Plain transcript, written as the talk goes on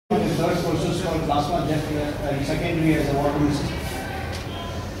third process called plasma jet and secondary as a water mist.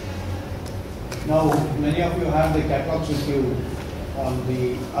 Now, many of you have the catalogs with you on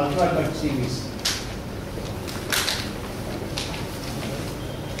the ultra cut series.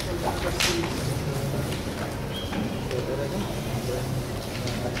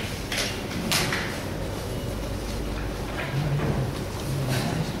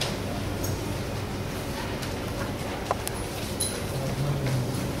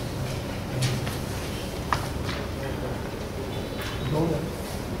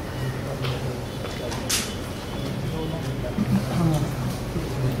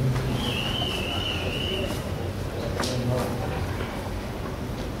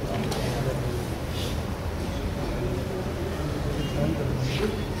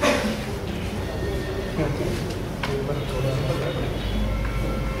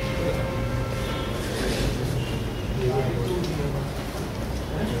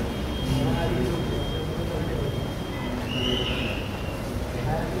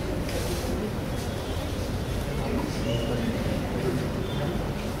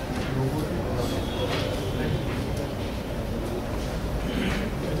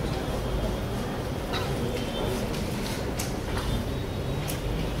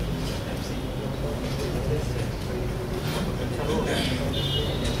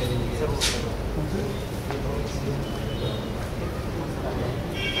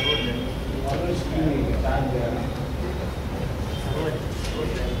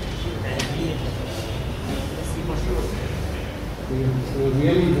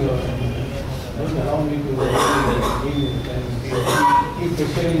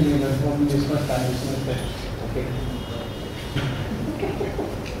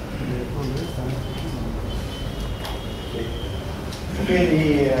 Okay,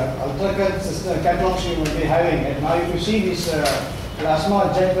 the ultra-cut catalogs you will be having. And now if you see this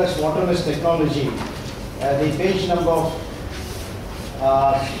plasma jet plus water mist technology, the page number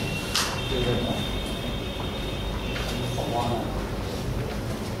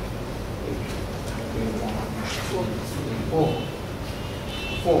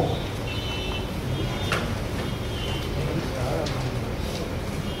four.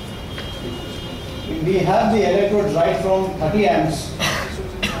 We have the electrodes right from 30 amps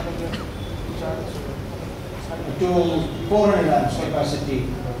to 400 amps capacity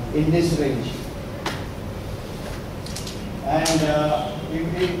in this range. And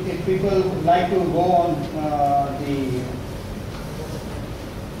if people like to go on the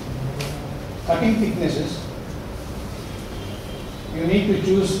cutting thicknesses, you need to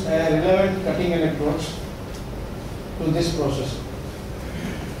choose relevant cutting electrodes to this process.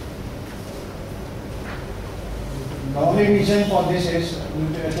 The only reason for this is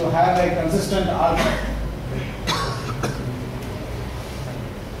to have a consistent arc,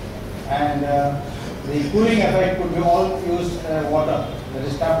 and the cooling effect could be all used water, that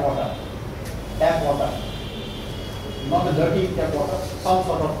is tap water, not the dirty tap water, some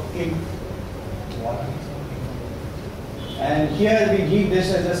sort of clean water. And here we give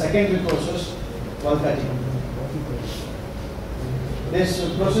this as a secondary process while cutting. This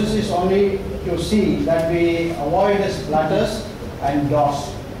process is only to see that we avoid the splatters and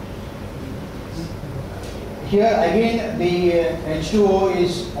DOS. Here again the H2O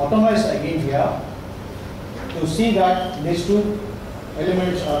is atomized again here to see that these two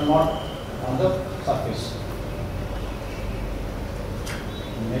elements are not on the surface.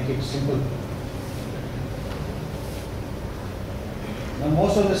 Make it simple. Now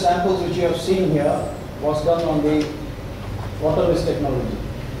most of the samples which you have seen here was done on the water mist technology.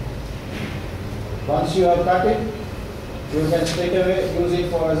 Once you have cut it, you can straight away use it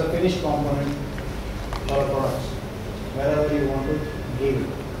for as a finished component for products, wherever you want to give it.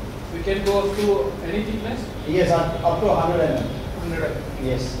 We can go up to any thickness? Yes, up to 100 mm. 100 mm.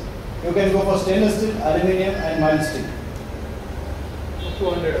 Yes. You can go for stainless steel, aluminium and mild steel. Up to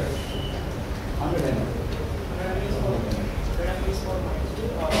 100 mm. 100 mm.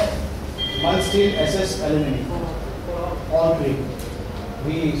 Mild steel, SS, aluminium. All three.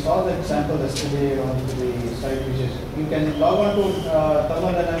 We saw that sample yesterday on the site, which is, you can log on to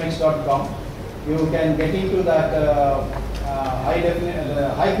thermodynamics.com. You can get into that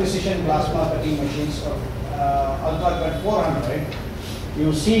high precision plasma cutting machines of ultra-cut 400.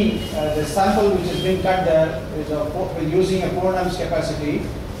 You see the sample which has been cut there is using a 4 amps capacity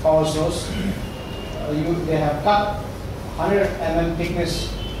power source. They have cut 100 mm thickness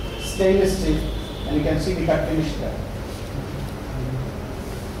stainless steel, and you can see the cut finish there.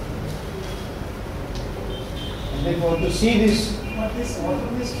 And therefore, to see this. But this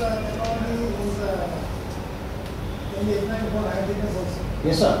water mist technology is can be applied for high thickness also.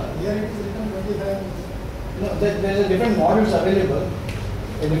 Yes, sir. Here it is written 25. No, there are different models available.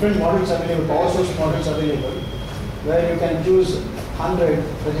 Power source models available, where you can choose 100,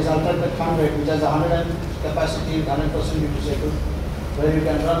 that is ultra-cut 100, which has 100 capacity, 100% usable, where you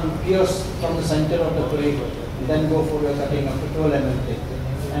can run pierce from the center of the plate, and then go for your cutting up to 12 mm thick.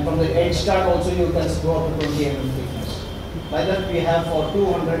 And from the edge start also you can go up to 20 mm thickness. By that we have for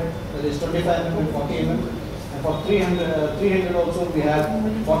 200, that is 25 mm and 40 mm. And for 300 also we have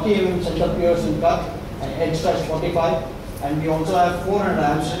 40 mm center pierce in cut and edge touch 45. And we also have 400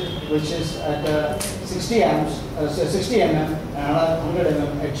 amps, which is at 60 amps, 60 mm and 100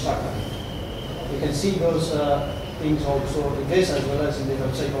 mm edge start. You can see those things also in this as well as in the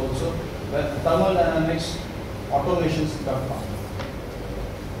website also. Thermodynamics automations.com.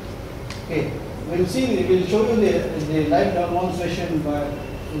 Okay, we'll show you the live demonstration by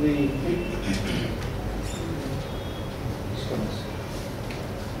the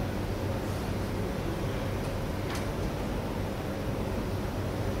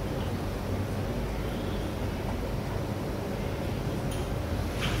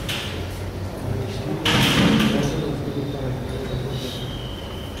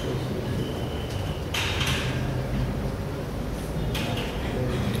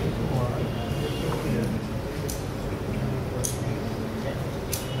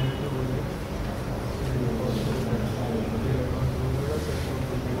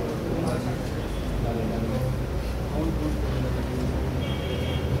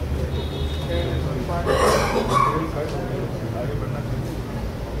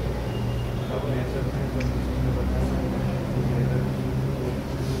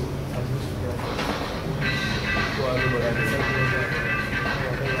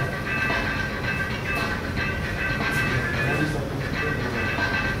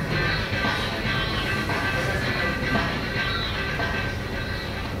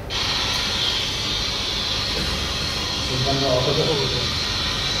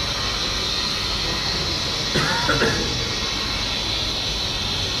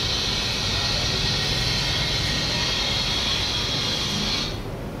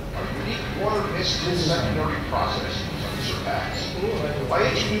secondary process surpassed. By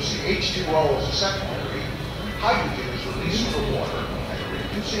introducing H2O as a secondary, hydrogen is released from the water and a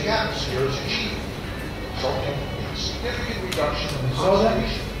reducing atmosphere is achieved, resulting in a significant reduction in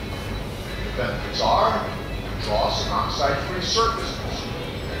oxidation. The benefits are dross and oxide-free surfaces,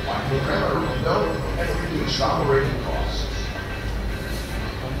 wide parameter window, and reduced operating costs.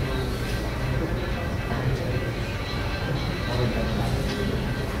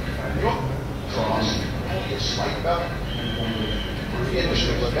 Dross only a slight belt. The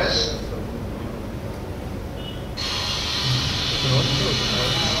industry's best.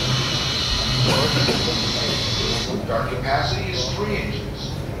 Dark capacity is 3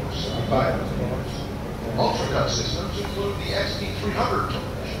 inches, or 75 millimeters. Ultra-cut systems include the XD300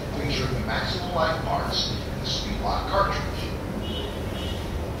 torch, featuring the maximum life parts and the speed lock cartridge.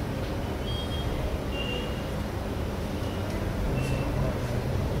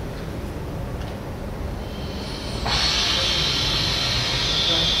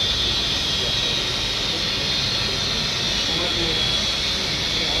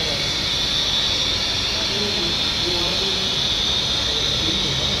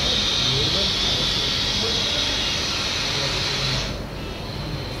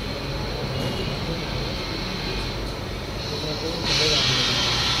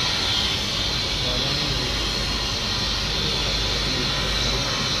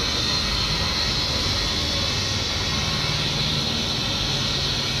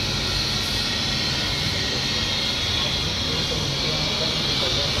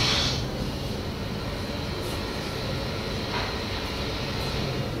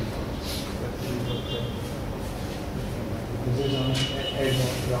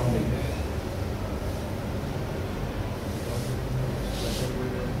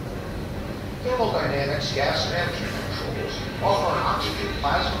 Thermodynamics gas and energy controls offer an oxygen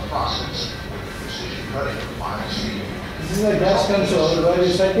plasma process with precision cutting of fine steel. This is a gas control where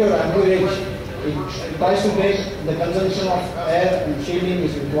you set your amperage. It tries to take the consumption of air and shielding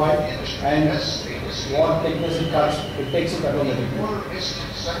is required and what thickness it cuts, it takes it automatically.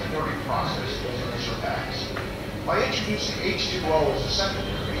 Secondary process is surpassed. By introducing H2O as a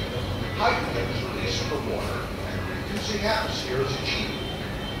secondary, hydrogen is released from the water and a reducing atmosphere is achieved,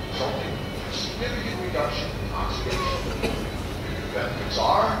 resulting in a significant reduction in oxidation. The benefits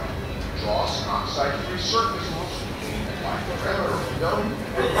are dross and oxide-free surfaces, wide parameter window,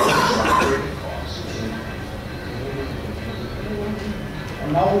 and reduced operating costs. And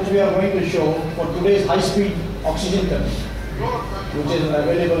now which we are going to show for today's high-speed oxygen cut. Your which is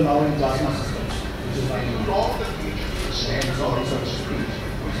available now in plasma systems, which is not Include all the features of the standard autocut suite,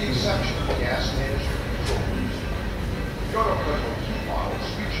 with the exception of the gas management controls. The autocut 02 models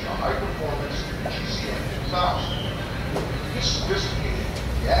feature a high-performance GCM 2000. This sophisticated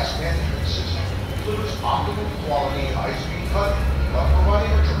gas management system delivers optimal quality high-speed cutting while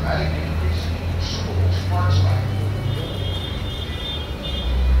providing a dramatic increase in consumable parts life.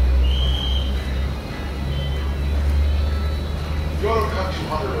 The AutoCut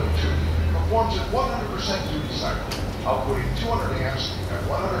 202 performs at 100% duty cycle, outputting 200 amps at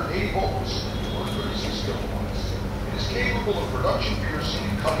 180 volts or 36 kilowatts. It is capable of production piercing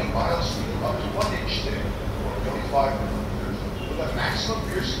and cutting mild steel up to 1 inch thick or 25 millimeters with a maximum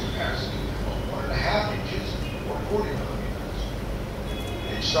piercing capacity of 1.5 inches or 40 millimeters.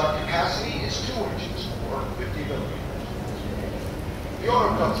 Edge start capacity is 2 inches or 50 millimeters. The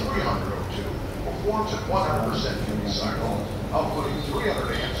AutoCut 302 performs at 100% duty cycle, outputting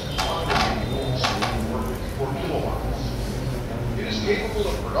 300 amps and 180 volts or 54 kilowatts. It is capable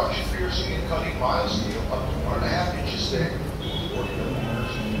of production piercing and cutting mild steel up to 1.5 inches thick, 40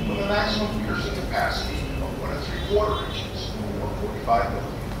 millimeters, with a maximum piercing capacity of 1 3/4 inches or 45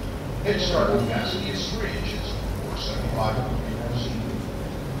 millimeters. Edge start capacity is 3 inches or 75 millimeters.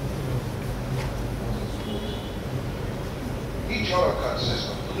 Each AutoCut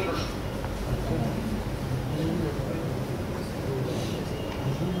system delivers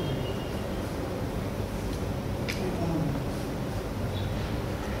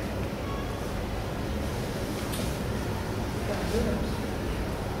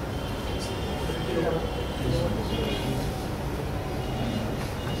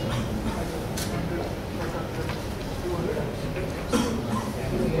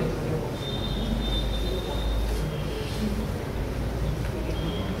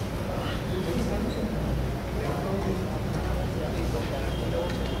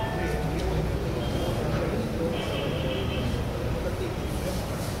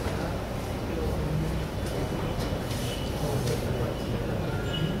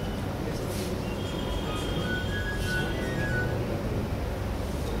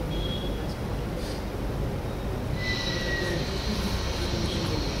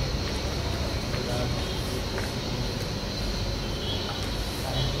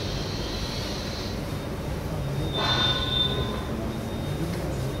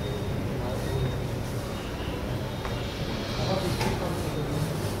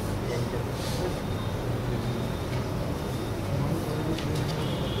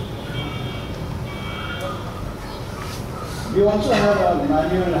We also have a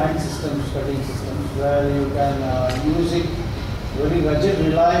manual hand systems, cutting systems, where you can use it very rugged,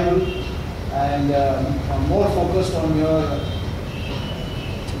 reliable, and more focused on your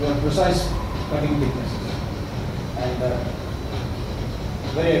precise cutting thicknesses, and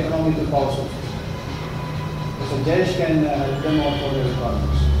very economical power sources. So Jayesh can help them out for their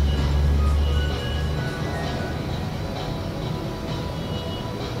requirements.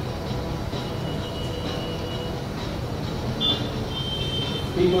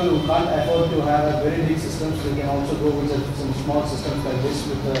 People who can't afford to have very big systems, they can also go with some small systems like this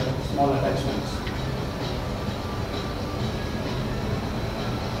with small attachments.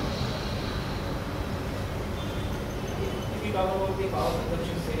 If you talk about the power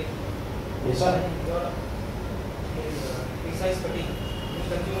consumption saving, Yes, sir. your precise cutting, you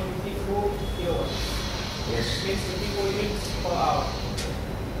consume 54 kilowatts. Yes. Means 54 units per hour.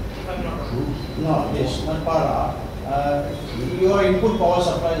 If I'm not wrong. No, yes, not per hour. Your input power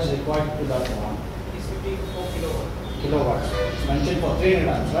supply is required to that one. It's 54 Kilowatts. It's mentioned for 300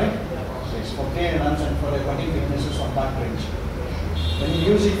 amps, right? Yeah. Yes, for 300 amps and for the cutting thicknesses of that range. When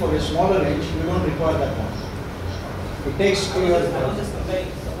you use it for a smaller range, you don't require that one. It takes 2 years. I was just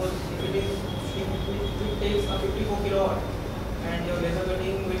comparing, suppose if it takes a 54 kilowatt and your laser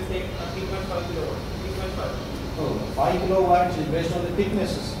cutting will take a 3.5 kilowatt. 3.5. Oh, 5 kilowatts is based on the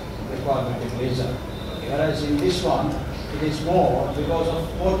thicknesses requirement in laser. Whereas in this one, it is more because of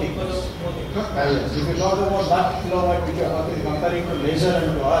more thickness. Yes. If you talk about that kilowatt which you are comparing to laser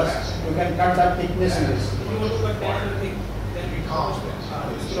and to us, you can cut that thickness in this. If you want to cut 10 thick, then be constant.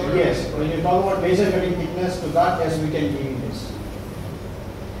 Yes, when you talk about laser cutting thickness to that, yes, we can give you this.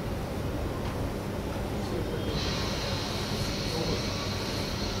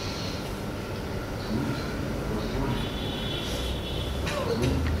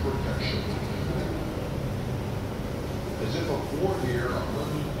 As if a 4-year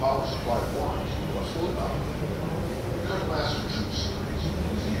unlimited power supply warranty was enough. The Cutmaster True Series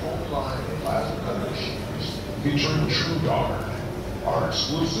is the only line of plasma cutting machines featuring True Guard, our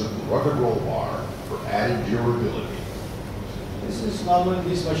exclusive rugged roll bar for added durability. This This is normal,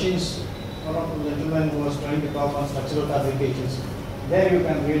 these machines, one of the gentlemen who was trying to talk on structural fabrications, there you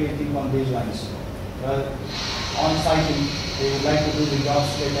can really think on these lines. Well, on site, they would like to do the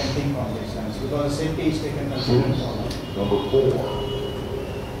jobs, they can think on these lines, because safety is taken consideration. Number 4,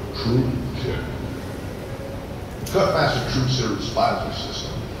 True Tip. The Cutmaster True Series Spiler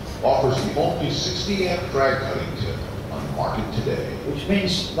System offers the only 60 amp drag cutting tip on the market today. Which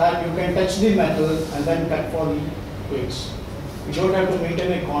means that you can touch the metal and then cut for the plates. You don't have to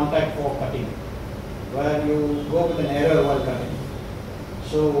maintain a contact for cutting, where you go with an error while cutting.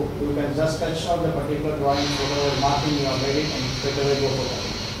 So you can just touch on the particular drawing, whatever marking you are ready, and straight away go for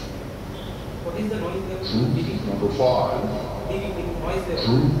cutting. What is the noise level? True. Number 5, Noise level.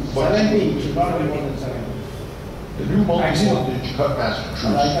 True 70 should not be more than 70. The new multi-voltage Cutmaster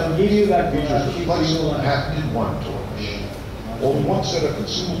True I can give you that features a sheet flexible for you. patented one-torch. Only one set of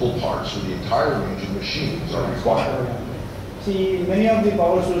consumable parts for the entire range of machines are required. See, many of the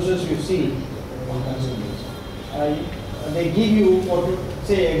power sources you see, they give you, for,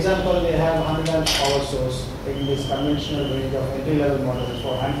 say example, they have 100 amp power source in this conventional range of entry-level models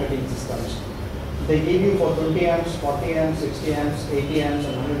for hand cutting systems. They give you for 20 amps, 40 amps, 60 amps, 80 amps,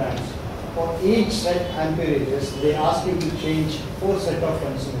 and 100 amps. For each set amperages, they ask you to change 4 set of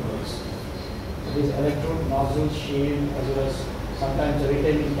consumables. It is electrode, nozzle, shield, as well as sometimes a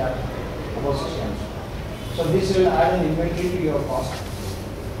retaining cap, about 6 amps. So this will add an inventory to your cost.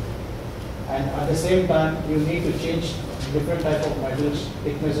 And at the same time, you need to change different type of metals,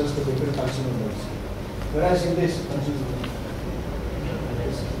 thicknesses to different consumables. Whereas in this consumable,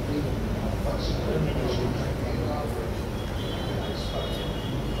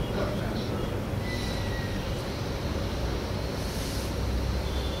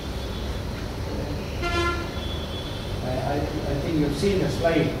 I think you've seen the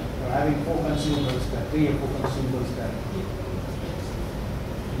slide, you're having 4 consumables there, 3 or 4 consumables there.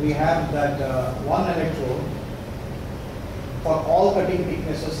 We have that one electrode for all cutting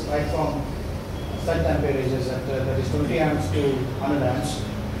thicknesses, right from set amperages, that is 20 amps to 100 amps,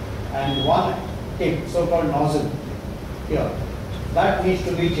 and one tip, so-called nozzle here. That needs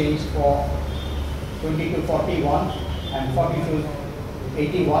to be changed for 20 to 41 and 40 to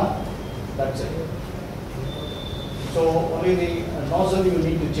 81, that's it. So only the nozzle you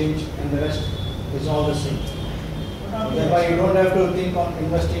need to change, and the rest is all the same. Thereby you don't have to think on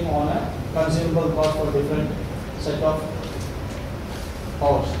investing on a consumable cost for different set of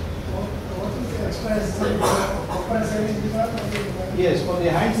powers. Yes, for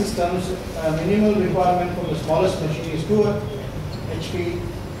the hand systems, minimal requirement for the smallest machine is 2 HP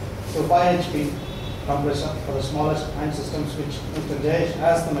to 5 HP compressor for the smallest hand systems, which Mr. Jayesh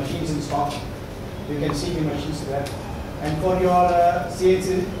has the machines in stock. You can see the machines there. And for your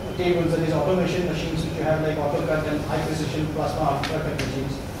CNC tables, that is automation machines, which you have like AutoCut and high precision plasma AutoCut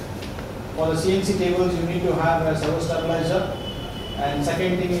machines. For the CNC tables, you need to have a servo stabilizer. And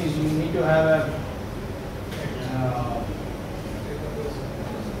second thing is you need to have a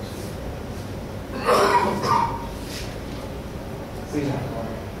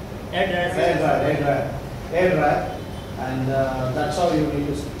air dryer, and that's how you need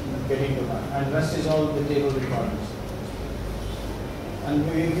to get into that. And rest is all the table requirements. And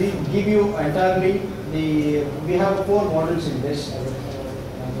we give you entirely the, we have 4 models in this.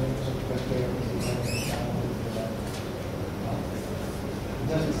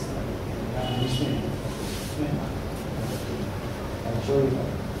 I'll show you that.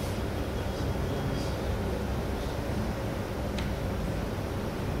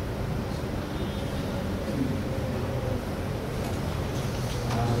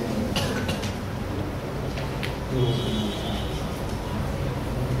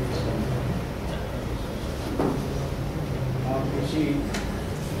 You see,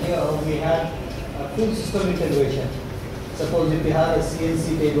 here we have a full system integration. Suppose if you have a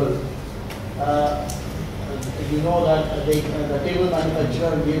CNC table, you know that the table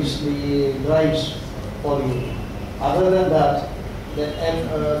manufacturer gives the drives for you. Other than that,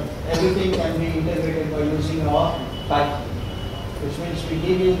 everything can be integrated by using our pack, which means we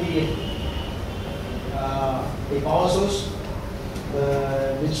give you the power source,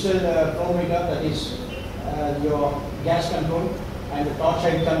 the digital flow meter, that is your gas control, and the torch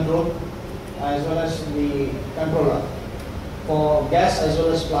height control, as well as the controller for gas as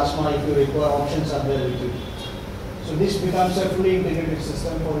well as plasma. If you require, options are there with you. So this becomes a fully integrated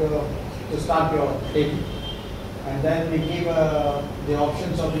system for your to start your table. And then we give the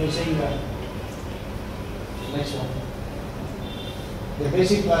options of using the next one, the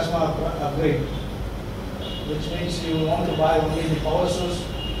basic plasma upgrade, which means you want to buy only the power source,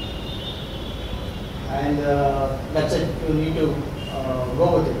 and that's it. You need to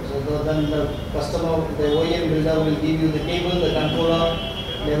go with it. So then the customer, the OEM builder will give you the cable, the controller,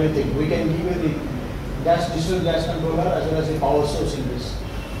 and everything. We can give you the digital gas controller as well as the power source in this.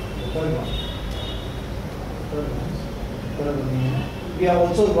 The third one. We have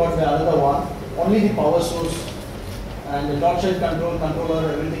also got the other one, only the power source and the torsion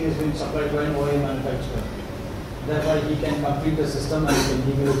controller, everything is being supplied by an OEM manufacturer. Therefore, he can complete the system and he can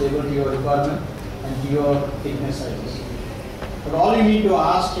give you the table to your requirement and to your thickness sizes. But all you need to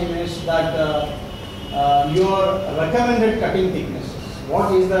ask him is that your recommended cutting thicknesses.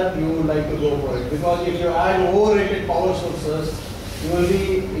 What is that you would like to go for it? Because if you add overrated power sources, you will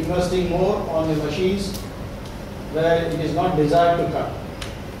be investing more on the machines where it is not desired to cut.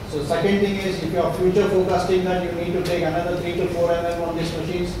 So second thing is, if you are future forecasting that you need to take another 3 to 4 mm on these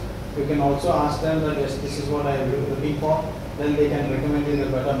machines, you can also ask them that yes, this is what I am looking for, then they can recommend you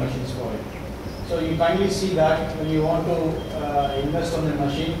the better machines for it. So you kindly see that when you want to invest on a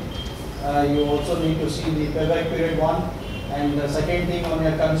machine, you also need to see the payback period one, and the second thing on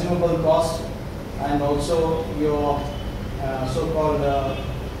your consumable cost, and also your so-called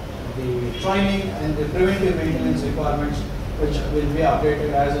the training and the preventive maintenance requirements, which will be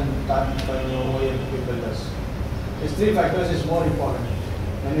updated as in time by your OEM builders. These three factors is more important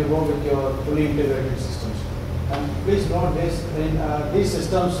when you go with your fully integrated systems. And please note this, in these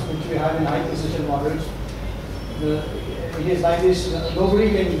systems which we have in high precision models, it is like this, nobody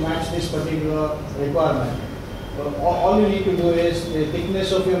can match this particular requirement. All you need to do is the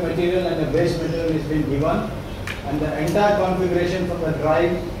thickness of your material and the base material is being given, and the entire configuration from the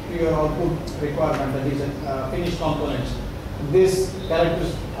drive to your output requirement, that is finished components. This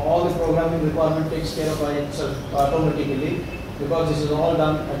characters, all the programming requirement takes care of by itself automatically, because this is all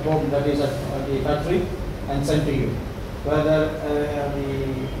done at home, that is at the factory, and sent to you. Whether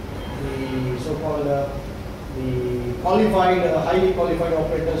the so-called the qualified, highly qualified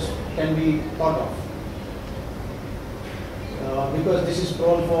operators can be thought of. Because this is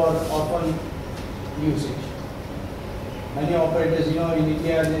prone for often usage. Many operators, in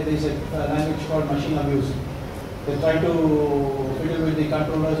India there is a language called machine abuse. They try to fiddle with the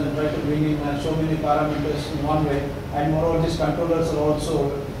controllers and try to bring in so many parameters in one way, and moreover these controllers are also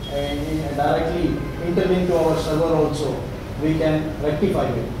directly interlinked to our server also. We can rectify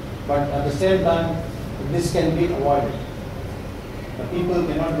it, but at the same time this can be avoided. The people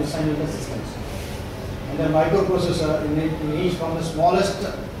cannot design the systems. And the microprocessor in each from the smallest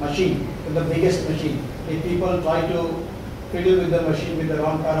machine to the biggest machine. If people try to fiddle with the machine with the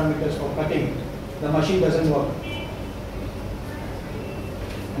wrong parameters for cutting, the machine doesn't work.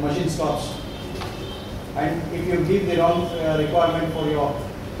 The machine stops. And if you give the wrong requirement for your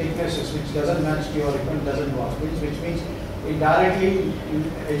thicknesses, which doesn't match to your requirement, doesn't work. Which means it directly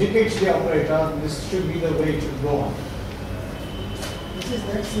educates the operator. This should be the way it should go on. This is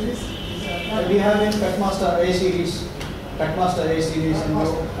that series. We have in Cutmaster A series, Cutmaster A series, and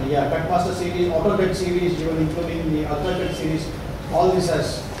Cutmaster series, Waterjet series, even including the Waterjet series. All this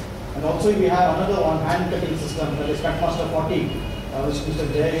has, and also we have another one, hand cutting system, that is Cutmaster 40, which Mr.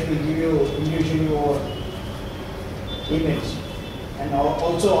 Jayesh will give you individually over emails. And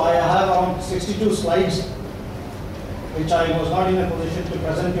also I have around 62 slides, which I was not in a position to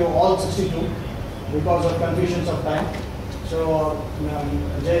present you all 62 because of confusions of time. So,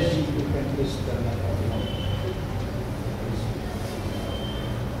 Jayesh, you can please tell me.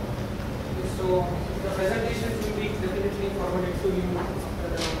 So, the presentation will be definitely forwarded to you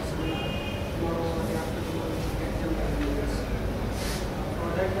tomorrow or the afternoon. Get them by for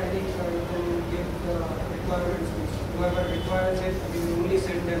that, I think you can give the requirements. Whoever requires it, we will only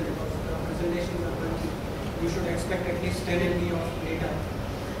send them because the presentations are bulky. You should expect at least 10 MB of data.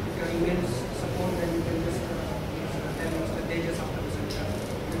 If your emails support, then you can just pages after the center.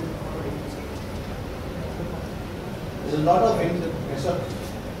 There's a lot of things. Yes, sir.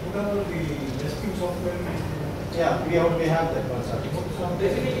 What about the testing software? Yeah, we have that one, sir. So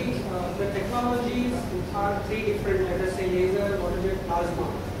basically, the technologies are three different. Let us say laser, waterjet, plasma.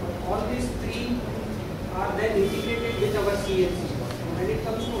 All these three are then integrated with our CNC. When it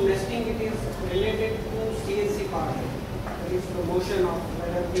comes to nesting, it is related to CNC part. That is the motion of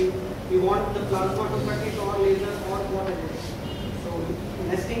whether we want the plasma to cut it or laser or waterjet. So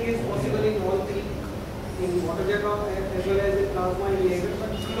nesting is possible in all three, in waterjet as well as in plasma and laser.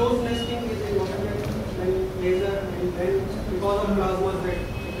 But close nesting is in waterjet, then laser, and then because of plasma that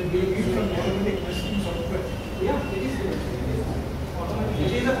it will be automatic nesting software. Yeah, it is.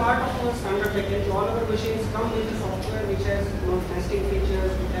 It is a part of our standard package. All our machines come with a software which has nesting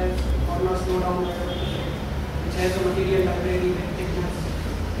features, which has corner slowdown, which has a material library with thickness.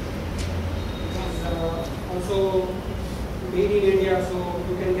 Also made in India, so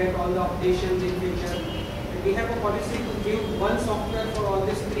you can get all the updations in future. And we have a policy to give one software for all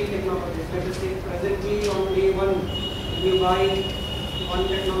these three technologies. Let us say presently on day one, you buy one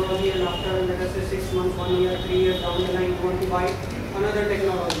technology, and after let us say 6 months, 1 year, 3 years down the line, you want to buy another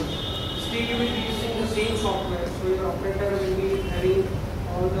technology. Still you will be using the same software, so your operator will be having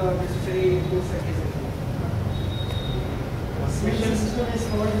all the necessary inputs and decisions. Mission system is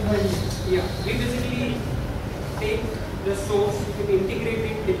provided by Yeah, we basically take the source, we integrate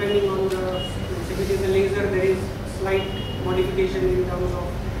it depending on the, if it is a laser, there is slight modification in terms of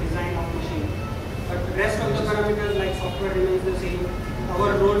design of machine. But the rest of the parameters like software remains the same,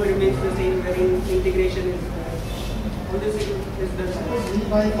 our role remains the same, wherein integration is all this is the Suppose we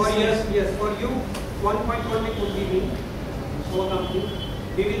buy for this yes, for you, one point contact would be me, our company.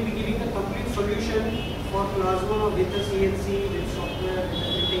 We will be giving a complete solution for plasma with the CNC, with software, with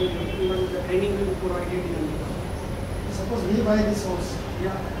everything, even the training will be provided in India. Suppose we buy this source,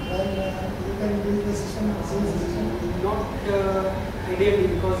 Yeah, then you can build the system, same system. not ideally,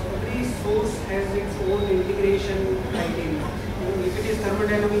 because every source has its own integration criteria. You know, if it is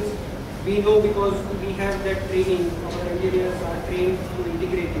thermodynamics, we know because we have that training, our engineers are trained to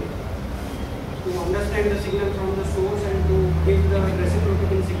integrate it, to understand the signal from the source and to give the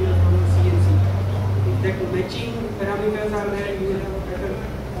reciprocating signal from the CNC. If that matching parameters are there, you will have a better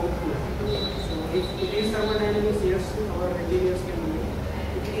output. So if it is thermodynamics, yes, our engineers can do it.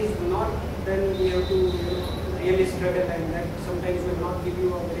 If it is not, then we have to really struggle, and that sometimes will not give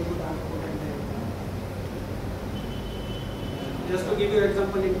you a very good output at the end. Just to give you an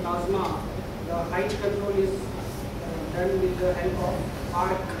example, in plasma, the height control is done with the help of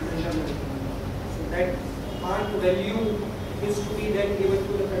arc measurement. So that arc value is to be then given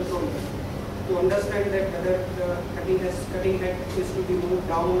to the controller to understand that whether the cutting head is to be moved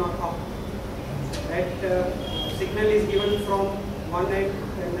down or up. That signal is given from one end,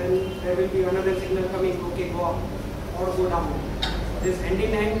 and then there will be another signal coming, okay, go up or go down. This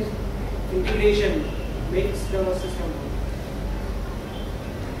hand-in-hand integration makes the system work.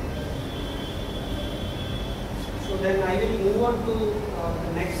 So then I will move on to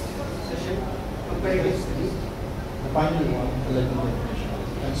the next session, comparative studies. The final one, electrical definition.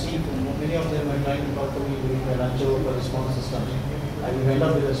 And see, many of them are trying to talk to me during the lunch hour for the small system. I will end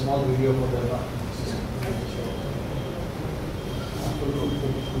up with a small video for the system.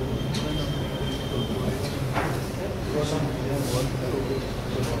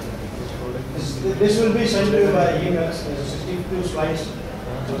 This will be sent to you by emails. There's 62 slides.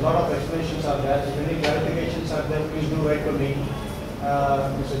 So a lot of explanations are there. If any clarifications are there, please do write to me,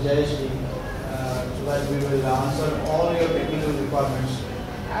 Mr. Jayashree, so that we will answer all your technical requirements.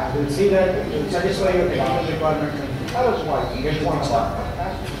 We'll see that you will satisfy your technical requirements. That is why each one of our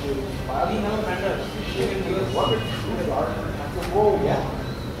passengers Yeah.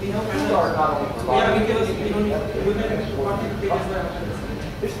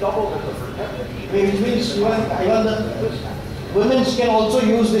 It's double as a protector. Which means even the women can also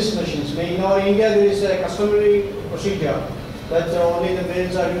use these machines. In our India, there is a customary procedure that only the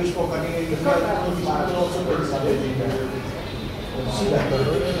males are used for cutting. In India, people also can cut it. See that?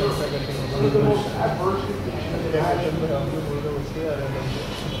 One of the most adverse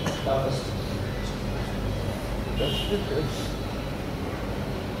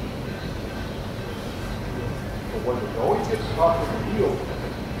But when the going gets tough in the field,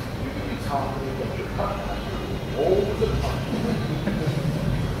 you can be confident that your cut master will over the top.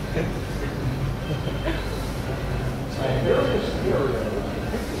 In various scenarios,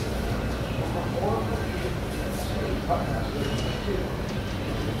 perform the cut master in the field.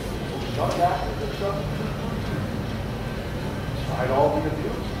 Shut that with the shut. Despite all the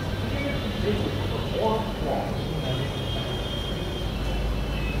abuse, he continues to perform flawlessly.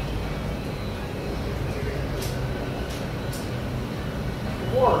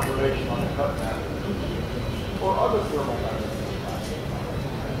 More information on the cut master or other thermal methods of plastic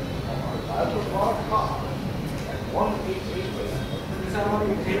as a product cost at 1888. These are all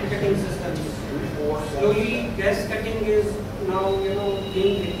hand cutting systems. Slowly, gas cutting is now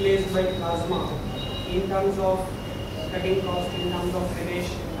being replaced by plasma in terms of cutting cost, in terms of finish,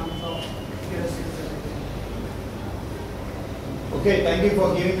 in terms of accuracy. Okay, thank you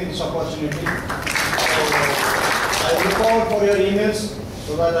for giving me this opportunity. I look forward for your emails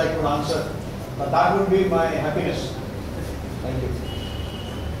so that I could answer. But that would be my happiness. Thank you.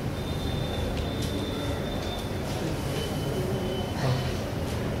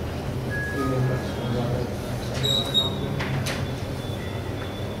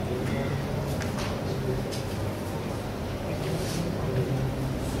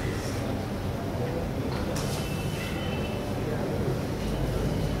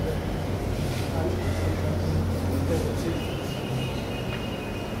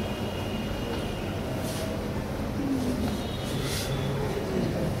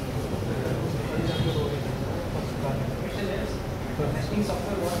 nesting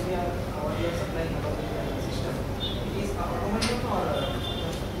software what we are supplying about the system, it is automated or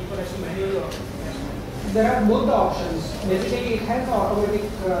people has to manually nest? There are both the options. Basically, it has the automatic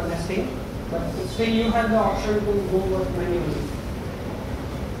nesting, but still you have the option to go work manually.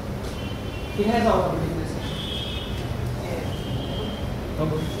 It has automatic nesting.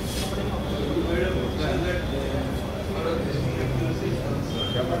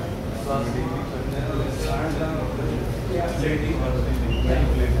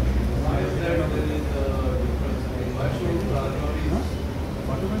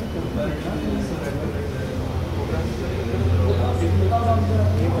 Because of the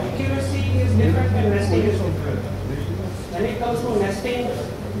accuracy is different and nesting is different. When it comes to nesting,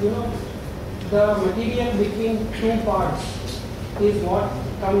 the material between two parts is what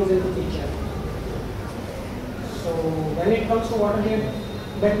comes into picture. So when it comes to Waterjet,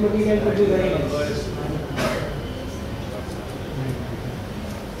 that material could be very less.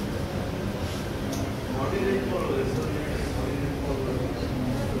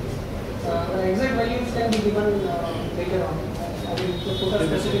 The exact values can be given later on. I will put a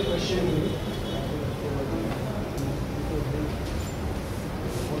specific question to you.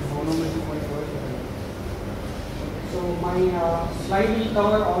 So my slide will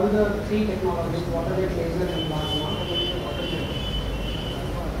cover all the three technologies: Waterjet, laser, and plasma.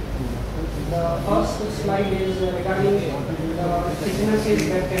 The first slide is regarding the thicknesses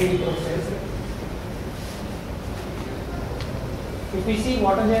that can be processed. If we see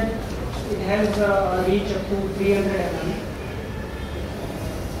Waterjet, it has a reach up to 300 mm.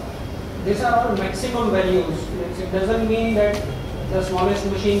 These are all maximum values. It doesn't mean that the smallest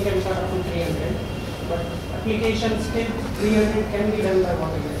machine can cut up to 300, but application still 300 can be done by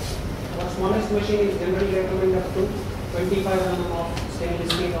Waterjet. Our smallest machine is generally recommended up to 25 mm of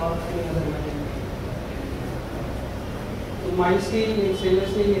stainless steel or any other material. In mild steel, in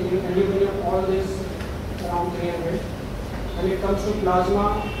stainless steel, in aluminum, all this around 300. When it comes to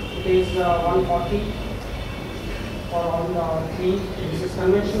plasma, it is 140 for all three. This is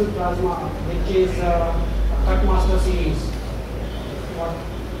conventional plasma, which is a cut master series, cut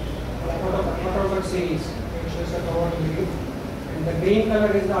series, which is a covered green. And the green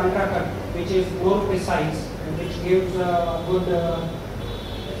color is the ultra cut, which is more precise and which gives a good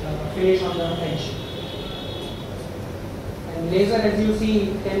finish on the edge. And laser, as you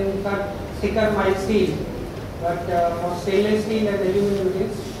see, can cut thicker mild steel, but for stainless steel and aluminum it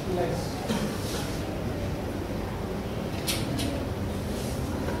is less.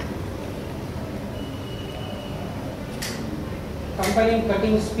 Comparing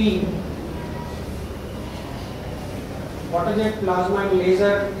cutting speed, Waterjet, plasma and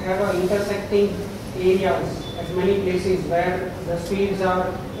laser have intersecting areas at many places where the speeds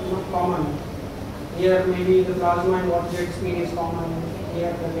are not common. Here maybe the plasma and Waterjet speed is common,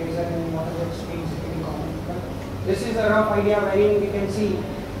 here the laser and Waterjet speed is pretty common. But this is a rough idea wherein we can see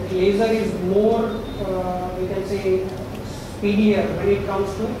that laser is more, we can say, speedier when it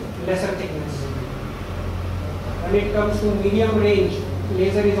comes to lesser thickness. When it comes to medium range,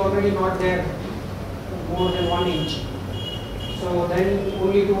 laser is already not there more than 1 inch. So then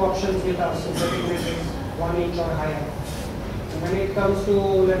only two options with us, if the thickness is 1 inch or higher. And when it comes to,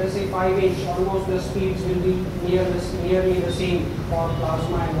 let us say, 5 inch, almost the speeds will be nearly the same for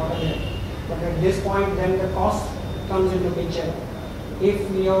plasma and Waterjet. But at this point, then the cost comes into picture.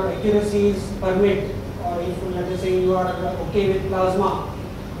 If your accuracies permit, or if, let us say, you are okay with plasma,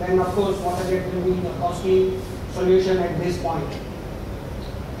 then of course Waterjet will be a costly solution at this point.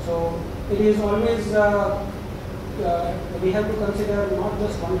 So it is always, we have to consider not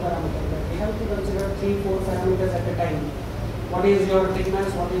just one parameter, but we have to consider 3-4 parameters at a time. What is your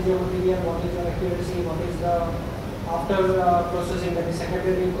thickness, what is your material, what is your accuracy, what is the after processing, that is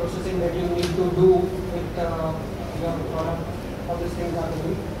secondary processing that you need to do with your product. All these things are to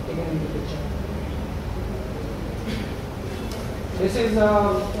be taken into picture. This is a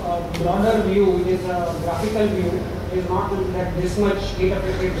broader view, it is a graphical view. It is not that this much heat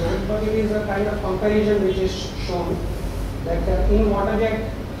affected zone, but it is a kind of comparison which is shown that in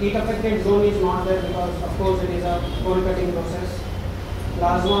Waterjet, heat affected zone is not there because of course it is a cold cutting process.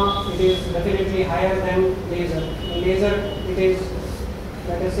 Plasma, it is definitely higher than laser. In laser, it is,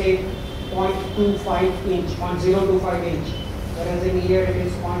 let us say, 0.25 inch, 0.025 inch, whereas in here it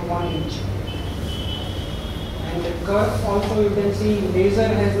is 0.1 inch. And the curve also, you can see laser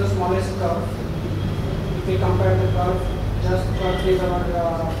has the smallest curve. If we compare the curve, just curve is our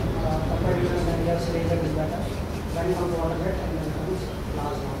comparison, then yes, laser is better. Then comes Waterjet and then comes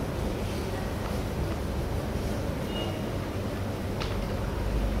plasma.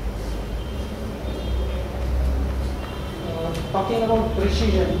 talking about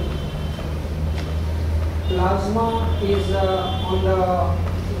precision, plasma is on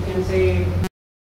the, you can say,